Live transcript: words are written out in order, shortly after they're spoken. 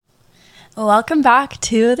Welcome back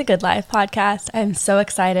to the Good Life podcast. I'm so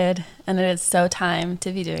excited, and it is so time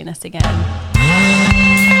to be doing this again.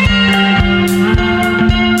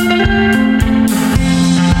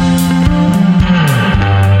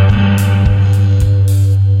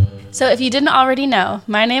 So if you didn't already know,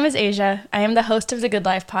 my name is Aysia. I am the host of the Good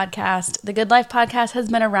Life podcast. The Good Life podcast has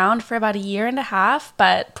been around for about a year and a half,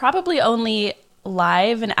 but probably only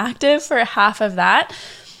live and active for half of that.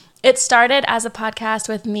 It started as a podcast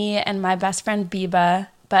with me and my best friend Biba,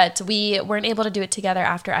 but we weren't able to do it together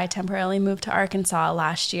after I temporarily moved to Arkansas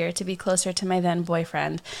last year to be closer to my then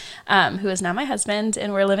boyfriend, who is now my husband,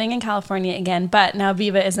 and we're living in California again, but now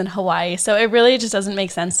Biba is in Hawaii, so it really just doesn't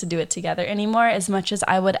make sense to do it together anymore, as much as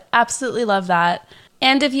I would absolutely love that.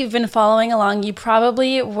 And if you've been following along, you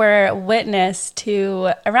probably were witness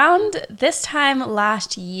to around this time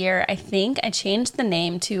last year, I think, I changed the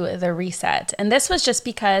name to The Reset. And this was just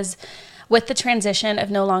because with the transition of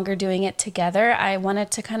no longer doing it together, I wanted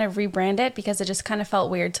to kind of rebrand it because it just kind of felt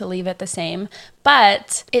weird to leave it the same.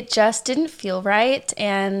 But it just didn't feel right.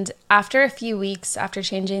 And after a few weeks after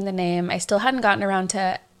changing the name, I still hadn't gotten around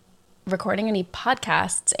to recording any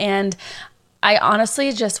podcasts. And I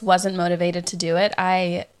honestly just wasn't motivated to do it.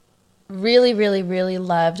 I really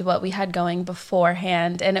loved what we had going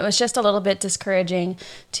beforehand, and it was just a little bit discouraging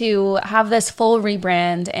to have this full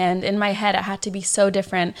rebrand, and in my head it had to be so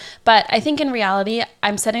different. But I think in reality,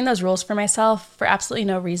 I'm setting those rules for myself for absolutely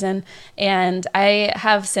no reason, and I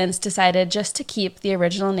have since decided just to keep the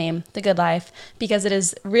original name, The Good Life, because it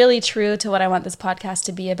is really true to what I want this podcast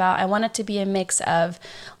to be about. I want it to be a mix of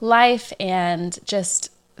life and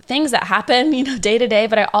just things that happen, day to day,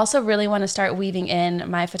 but I also really want to start weaving in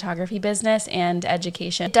my photography business and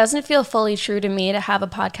education. It doesn't feel fully true to me to have a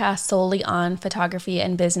podcast solely on photography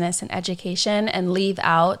and business and education and leave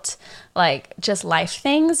out like just life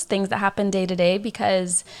things that happen day to day,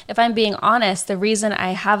 because if I'm being honest, the reason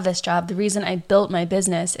I have this job, the reason I built my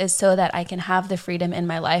business is so that I can have the freedom in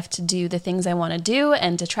my life to do the things I want to do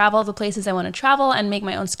and to travel the places I want to travel and make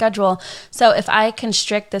my own schedule. So if I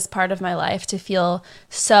constrict this part of my life to feel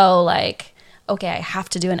so like, okay,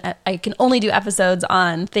 I can only do episodes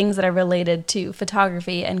on things that are related to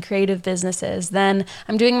photography and creative businesses, then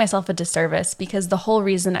I'm doing myself a disservice, because the whole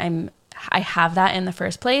reason I have that in the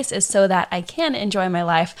first place is so that I can enjoy my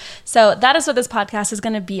life. So that is what this podcast is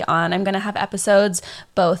going to be on. I'm going to have episodes,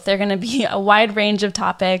 both. They're going to be a wide range of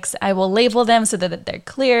topics. I will label them so that they're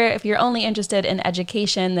clear. If you're only interested in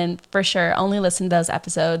education, then for sure, only listen to those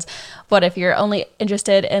episodes. But if you're only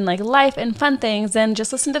interested in like life and fun things, then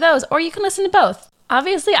just listen to those, or you can listen to both.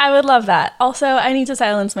 Obviously, I would love that. Also, I need to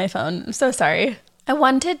silence my phone. I'm so sorry. I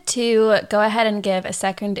wanted to go ahead and give a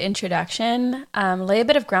second introduction, lay a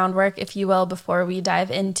bit of groundwork, if you will, before we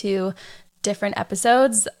dive into different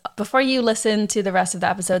episodes. Before you listen to the rest of the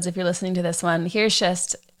episodes, if you're listening to this one, here's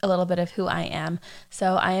just a little bit of who I am.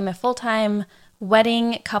 So I am a full-time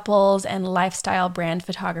wedding, couples, and lifestyle brand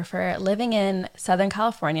photographer living in Southern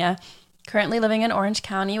California. Currently living in Orange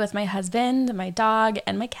County with my husband, my dog,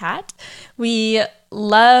 and my cat. We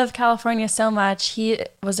love California so much. He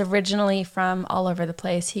was originally from all over the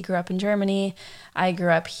place. He grew up in Germany. I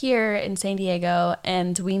grew up here in San Diego,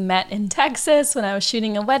 and we met in Texas when I was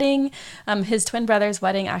shooting a wedding, his twin brother's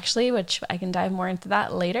wedding actually, which I can dive more into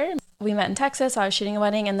that later. We met in Texas, I was shooting a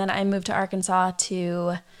wedding, and then I moved to Arkansas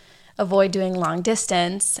to avoid doing long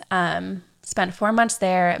distance. Spent 4 months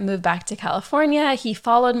there, moved back to California. He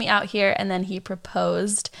followed me out here, and then he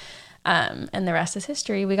proposed, and the rest is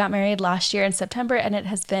history. We got married last year in September, and it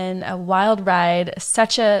has been a wild ride,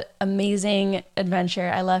 such an amazing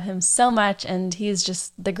adventure. I love him so much, and he's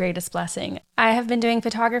just the greatest blessing. I have been doing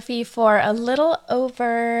photography for a little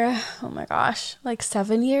over, like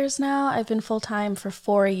 7 years now. I've been full-time for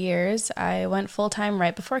 4 years. I went full-time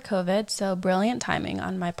right before COVID, so brilliant timing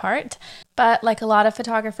on my part. But like a lot of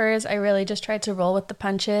photographers, I really just tried to roll with the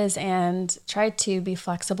punches and tried to be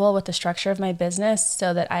flexible with the structure of my business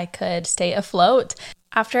so that I could stay afloat.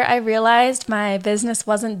 After I realized my business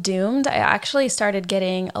wasn't doomed, I actually started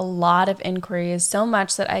getting a lot of inquiries, so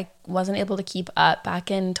much that I wasn't able to keep up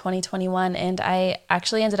back in 2021, and I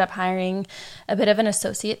actually ended up hiring a bit of an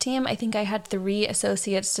associate team. I think I had 3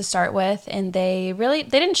 associates to start with, and they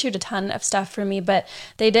didn't shoot a ton of stuff for me, but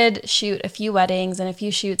they did shoot a few weddings and a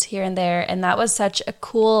few shoots here and there, and that was such a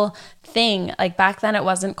cool thing. Like back then it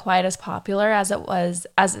wasn't quite as popular as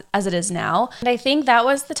it is now. And I think that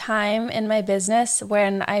was the time in my business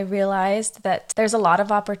when I realized that there's a lot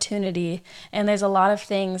of opportunity and there's a lot of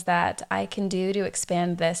things that I can do to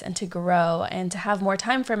expand this and to grow and to have more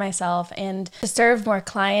time for myself and to serve more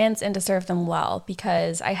clients and to serve them well,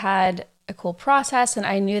 because I had a cool process and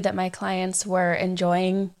I knew that my clients were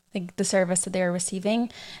enjoying like the service that they were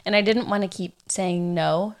receiving. And I didn't want to keep saying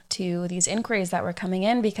no to these inquiries that were coming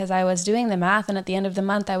in because I was doing the math, and at the end of the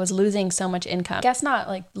month I was losing so much income. I guess not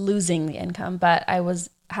like losing the income, but I was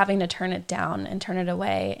having to turn it down and turn it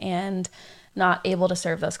away and not able to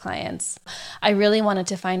serve those clients. I really wanted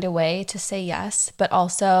to find a way to say yes, but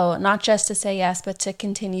also not just to say yes, but to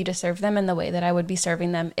continue to serve them in the way that I would be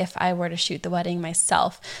serving them if I were to shoot the wedding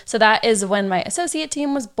myself. So that is when my associate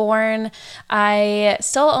team was born. I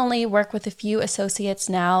still only work with a few associates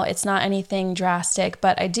now. It's not anything drastic,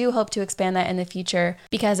 but I do hope to expand that in the future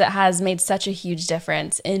because it has made such a huge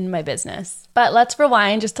difference in my business. But let's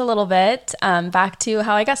rewind just a little bit back to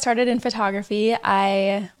how I got started in photography.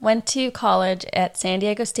 I went to college at San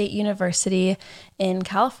Diego State University in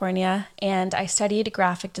California, and I studied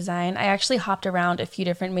graphic design. I actually hopped around a few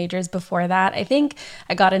different majors before that. I think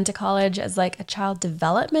I got into college as like a child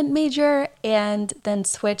development major and then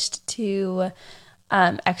switched to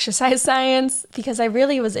exercise science because I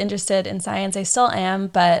really was interested in science. I still am,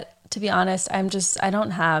 but to be honest, I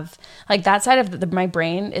don't have like that side of my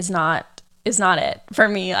brain is not it for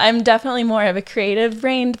me. I'm definitely more of a creative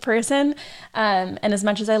brained person. And as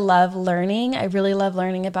much as I love learning, I really love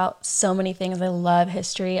learning about so many things. I love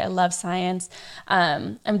history. I love science.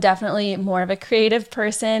 I'm definitely more of a creative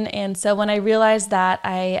person. And so when I realized that,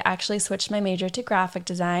 I actually switched my major to graphic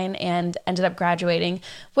design and ended up graduating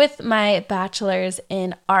with my bachelor's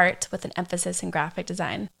in art with an emphasis in graphic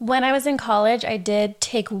design. When I was in college, I did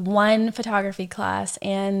take one photography class,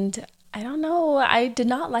 and I don't know, I did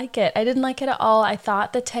not like it. I didn't like it at all. I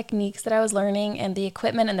thought the techniques that I was learning and the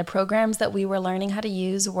equipment and the programs that we were learning how to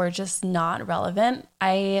use were just not relevant.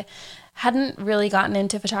 I hadn't really gotten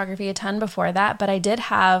into photography a ton before that, but I did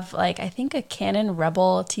have I think a Canon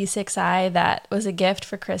Rebel T6i that was a gift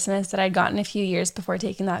for Christmas that I'd gotten a few years before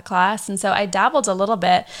taking that class. And so I dabbled a little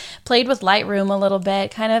bit, played with Lightroom a little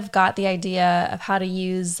bit, kind of got the idea of how to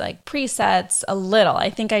use presets a little. I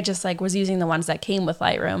think I just was using the ones that came with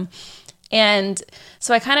Lightroom. And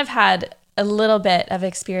so I kind of had a little bit of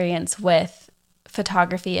experience with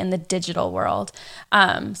photography in the digital world.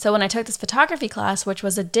 So when I took this photography class, which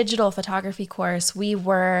was a digital photography course, we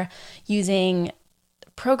were using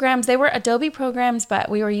programs. They were Adobe programs, but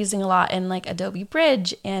we were using a lot in Adobe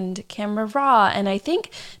Bridge and Camera Raw. And I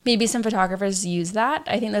think maybe some photographers use that.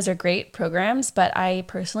 I think those are great programs, but I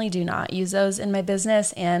personally do not use those in my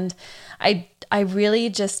business. And I really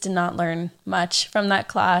just did not learn much from that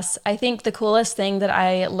class. I think the coolest thing that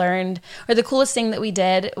I learned, or the coolest thing that we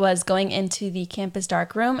did, was going into the campus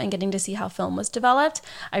darkroom and getting to see how film was developed.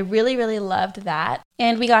 I really, really loved that.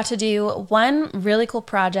 And we got to do one really cool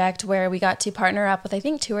project where we got to partner up with, I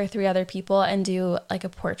think, 2 or 3 other people and do a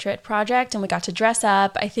portrait project. And we got to dress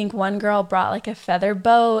up. I think one girl brought a feather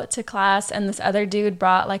bow to class, and this other dude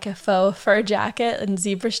brought a faux fur jacket and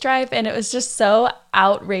zebra stripe. And it was just so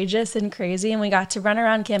outrageous and crazy. And we got to run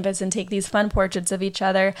around campus and take these fun portraits of each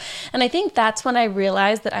other. And I think that's when I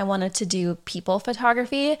realized that I wanted to do people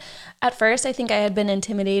photography. At first, I think I had been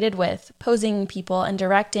intimidated with posing people and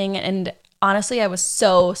directing, and honestly, I was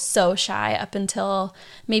so shy up until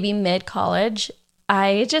maybe mid-college.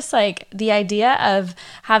 I just the idea of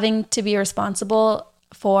having to be responsible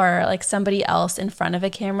for somebody else in front of a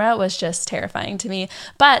camera was just terrifying to me.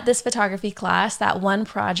 But this photography class, that one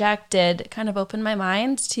project, did kind of open my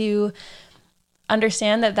mind to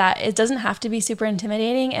understand that it doesn't have to be super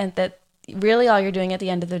intimidating, and that really all you're doing at the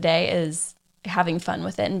end of the day is having fun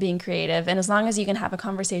with it and being creative. And as long as you can have a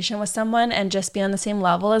conversation with someone and just be on the same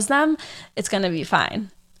level as them, it's going to be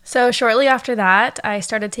fine. So shortly after that, I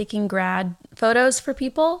started taking grad photos for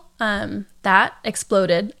people. That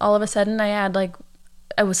exploded. All of a sudden, I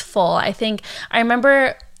was full. I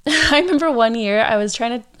remember one year I was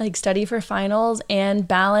trying to study for finals and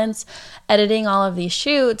balance editing all of these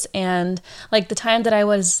shoots and the time that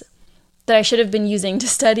I should have been using to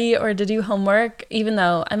study or to do homework, even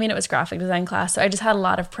though, it was graphic design class. So I just had a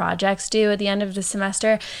lot of projects due at the end of the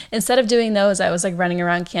semester. Instead of doing those, I was running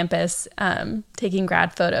around campus, taking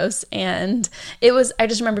grad photos. And I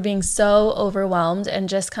just remember being so overwhelmed and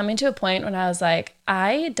just coming to a point when I was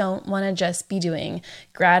I don't want to just be doing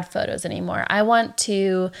grad photos anymore. I want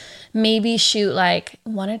to maybe shoot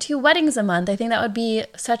 1 or 2 weddings a month. I think that would be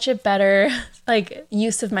such a better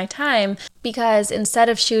use of my time. because instead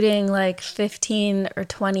of shooting like 15 or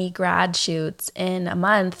 20 grad shoots in a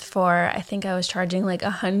month for, I think I was charging like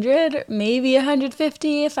 100, maybe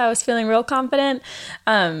 150 if I was feeling real confident,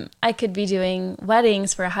 I could be doing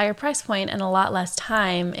weddings for a higher price point and a lot less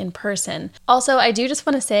time in person. Also, I do just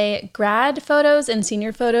want to say grad photos and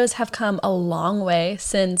senior photos have come a long way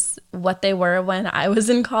since what they were when I was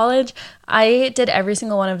in college. I did every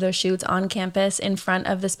single one of those shoots on campus in front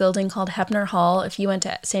of this building called Hepner Hall. If you went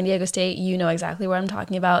to San Diego State, you know exactly what I'm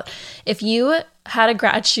talking about. If you had a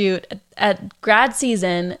grad shoot at grad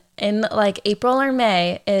season in like April or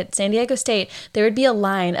May at San Diego State, there would be a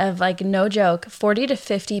line of, like, no joke, 40 to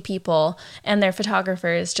 50 people and their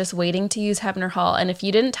photographers just waiting to use Hebner Hall. And if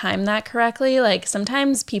you didn't time that correctly, like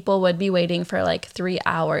sometimes people would be waiting for like 3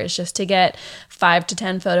 hours just to get 5 to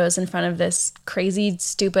 10 photos in front of this crazy,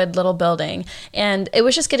 stupid little building. And it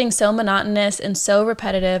was just getting so monotonous and so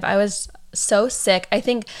repetitive. I was so sick. I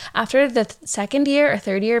think after the second year or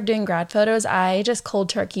third year of doing grad photos, I just cold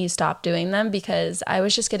turkey stopped doing them because I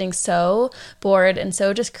was just getting so bored and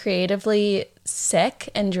so just creatively sick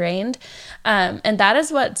and drained. And that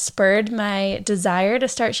is what spurred my desire to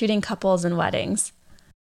start shooting couples and weddings.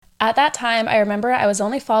 At that time, I remember I was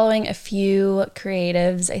only following a few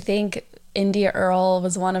creatives. I think India Earl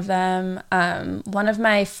was one of them. One of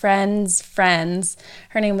my friends,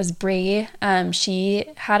 her name was Bree. She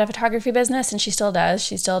had a photography business and she still does.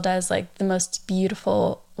 She still does like the most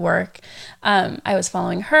beautiful work. I was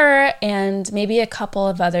following her and maybe a couple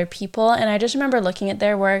of other people. And I just remember looking at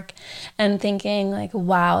their work and thinking like,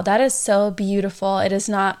 wow, that is so beautiful. It is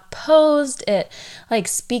not posed. It like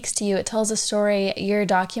speaks to you. It tells a story. You're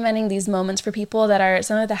documenting these moments for people that are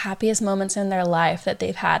some of the happiest moments in their life that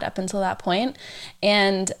they've had up until that point.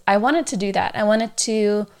 And I wanted to do that. I wanted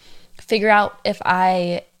to figure out if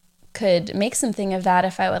I could make something of that,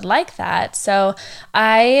 if I would like that. So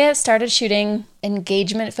I started shooting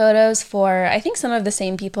engagement photos for, I think, some of the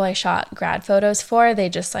same people I shot grad photos for. They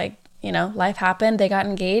just like, you know, life happened, they got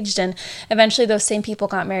engaged, and eventually those same people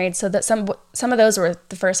got married. So that some of those were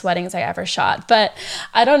the first weddings I ever shot. But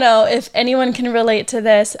I don't know if anyone can relate to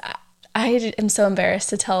this. I am so embarrassed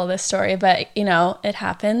to tell this story, but you know, it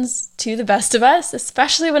happens to the best of us,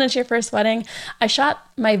 especially when it's your first wedding. I shot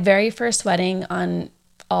my very first wedding on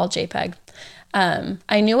all JPEG.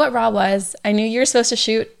 I knew what RAW was. I knew you were supposed to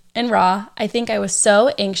shoot in RAW. I think I was so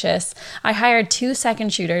anxious. I hired 2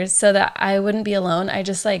 second shooters so that I wouldn't be alone. I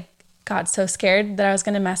just like got so scared that I was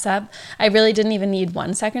going to mess up. I really didn't even need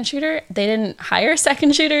 1 second shooter. They didn't hire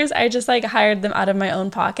second shooters. I just like hired them out of my own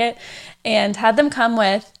pocket and had them come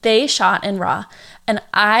with. They shot in RAW and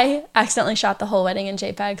I accidentally shot the whole wedding in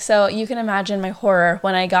JPEG. So you can imagine my horror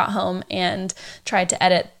when I got home and tried to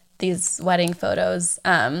edit these wedding photos.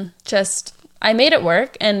 I made it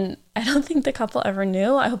work, and I don't think the couple ever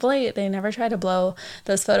knew. Hopefully they never tried to blow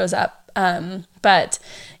those photos up. But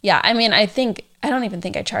yeah, I mean, I don't even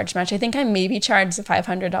think I charged much. I think I maybe charged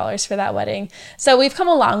 $500 for that wedding. So we've come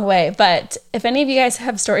a long way, but if any of you guys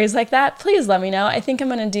have stories like that, please let me know. I think I'm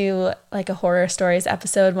going to do like a horror stories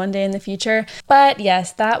episode one day in the future. But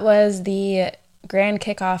yes, that was the grand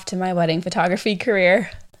kickoff to my wedding photography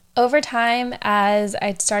career. Over time, as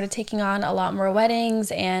I started taking on a lot more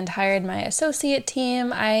weddings and hired my associate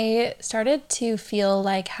team, I started to feel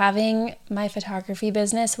like having my photography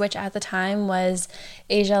business, which at the time was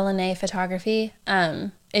Aysia Lene Photography,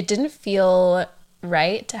 it didn't feel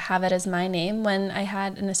right to have it as my name when I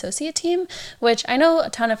had an associate team, which I know a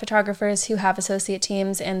ton of photographers who have associate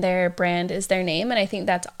teams and their brand is their name, and I think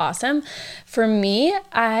that's awesome. For me,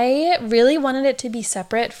 I really wanted it to be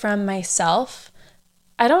separate from myself.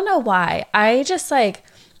 I don't know why. I just like,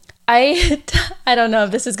 I don't know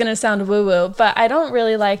if this is going to sound woo-woo, but I don't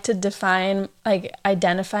really like to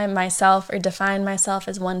identify myself or define myself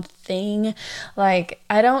as one thing. Like,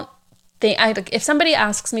 if somebody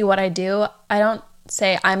asks me what I do, I don't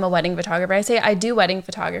say I'm a wedding photographer. I say I do wedding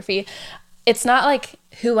photography. It's not like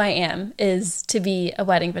who I am is to be a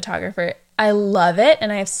wedding photographer. I love it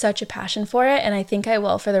and I have such a passion for it, and I think I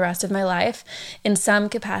will for the rest of my life in some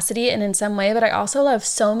capacity and in some way, but I also love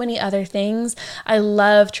so many other things. I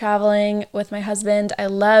love traveling with my husband. I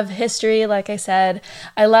love history, like I said.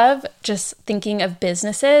 I love just thinking of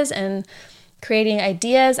businesses and creating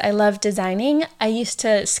ideas. I love designing. I used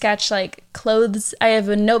to sketch like clothes. I have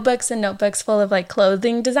notebooks and notebooks full of like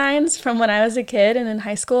clothing designs from when I was a kid and in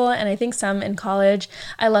high school, and I think some in college.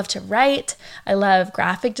 I love to write. I love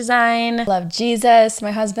graphic design. I love Jesus.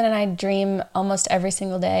 My husband and I dream almost every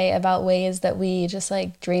single day about ways that we just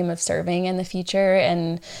like dream of serving in the future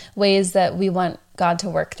and ways that we want God to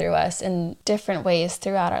work through us in different ways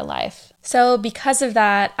throughout our life. So because of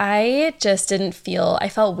that, I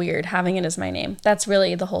felt weird having it as my name. That's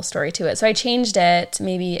really the whole story to it. So I changed it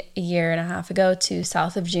maybe a year and a half ago to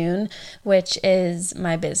South of June, which is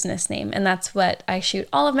my business name. And that's what I shoot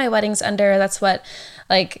all of my weddings under. That's what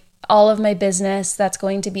all of my business that's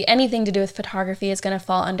going to be anything to do with photography is going to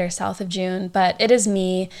fall under South of June. But it is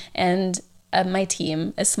me and my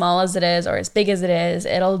team, as small as it is or as big as it is.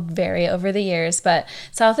 It'll vary over the years, but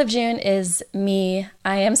South of June is me.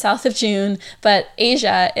 I am South of June, but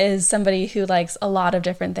Aysia is somebody who likes a lot of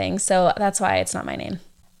different things, so that's why it's not my name.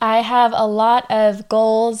 I have a lot of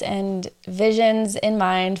goals and visions in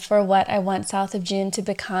mind for what I want South of June to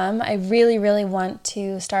become. I really, really want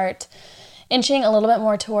to start inching a little bit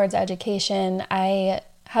more towards education. I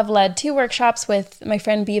have led 2 workshops with my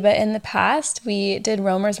friend Biba in the past. We did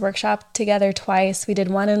Romer's workshop together twice. We did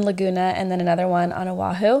one in Laguna and then another one on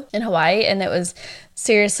Oahu in Hawaii, and it was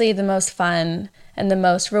seriously the most fun and the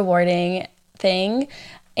most rewarding thing.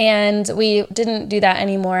 And we didn't do that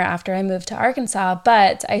anymore after I moved to Arkansas,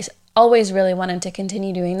 but I always really wanted to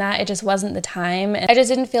continue doing that. It just wasn't the time. I just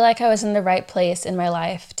didn't feel like I was in the right place in my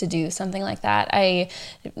life to do something like that.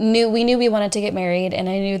 We knew we wanted to get married, and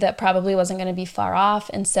I knew that probably wasn't going to be far off.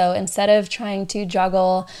 And so instead of trying to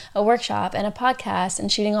juggle a workshop and a podcast and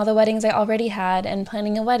shooting all the weddings I already had and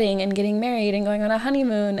planning a wedding and getting married and going on a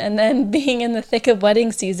honeymoon and then being in the thick of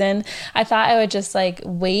wedding season, I thought I would just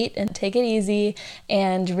wait and take it easy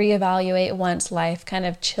and reevaluate once life kind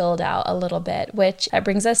of chilled out a little bit, which that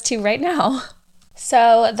brings us to right now.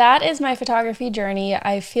 So that is my photography journey.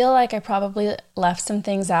 I feel like I probably left some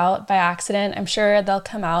things out by accident. I'm sure they'll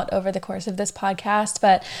come out over the course of this podcast,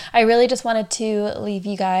 but I really just wanted to leave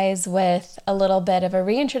you guys with a little bit of a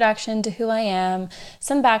reintroduction to who I am,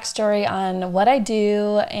 some backstory on what I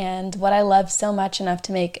do and what I love so much enough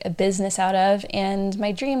to make a business out of, and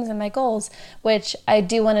my dreams and my goals, which I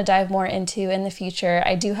do want to dive more into in the future.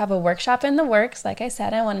 I do have a workshop in the works. Like I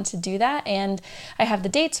said, I wanted to do that, and I have the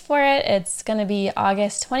dates for it. It's going to be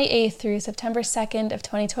August 28th through September 2nd of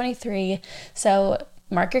 2023. So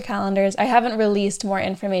mark your calendars. I haven't released more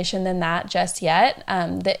information than that just yet.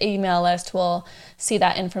 The email list will see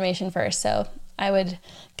that information first. So I would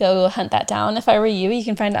go hunt that down if I were you. You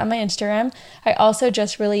can find it on my Instagram. I also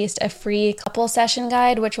just released a free couple session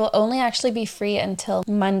guide, which will only actually be free until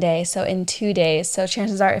Monday, so in 2 days. So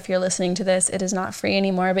chances are, if you're listening to this, it is not free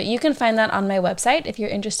anymore, but you can find that on my website if you're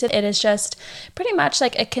interested. It is just pretty much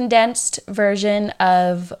like a condensed version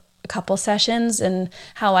of couple sessions and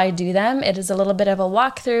how I do them. It is a little bit of a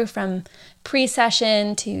walkthrough from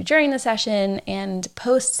pre-session to during the session and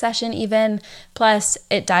post-session even. Plus,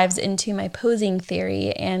 it dives into my posing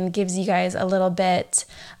theory and gives you guys a little bit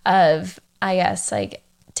of,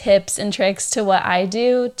 tips and tricks to what I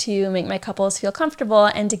do to make my couples feel comfortable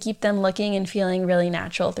and to keep them looking and feeling really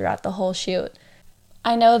natural throughout the whole shoot.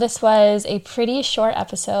 I know this was a pretty short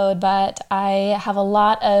episode, but I have a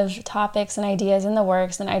lot of topics and ideas in the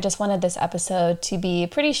works, and I just wanted this episode to be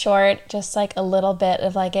pretty short, just like a little bit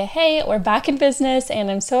of hey, we're back in business, and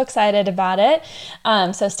I'm so excited about it.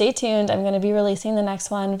 So stay tuned. I'm going to be releasing the next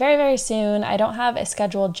one very, very soon. I don't have a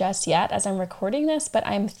schedule just yet as I'm recording this, but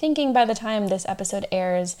I'm thinking by the time this episode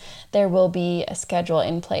airs, there will be a schedule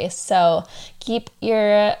in place. So keep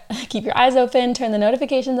your eyes open, turn the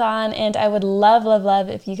notifications on, and I would love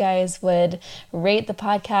if you guys would rate the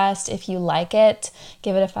podcast if you like it.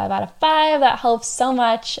 Give it a 5 out of 5. That helps so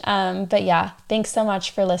much. But yeah, thanks so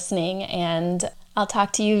much for listening, and I'll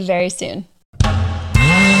talk to you very soon.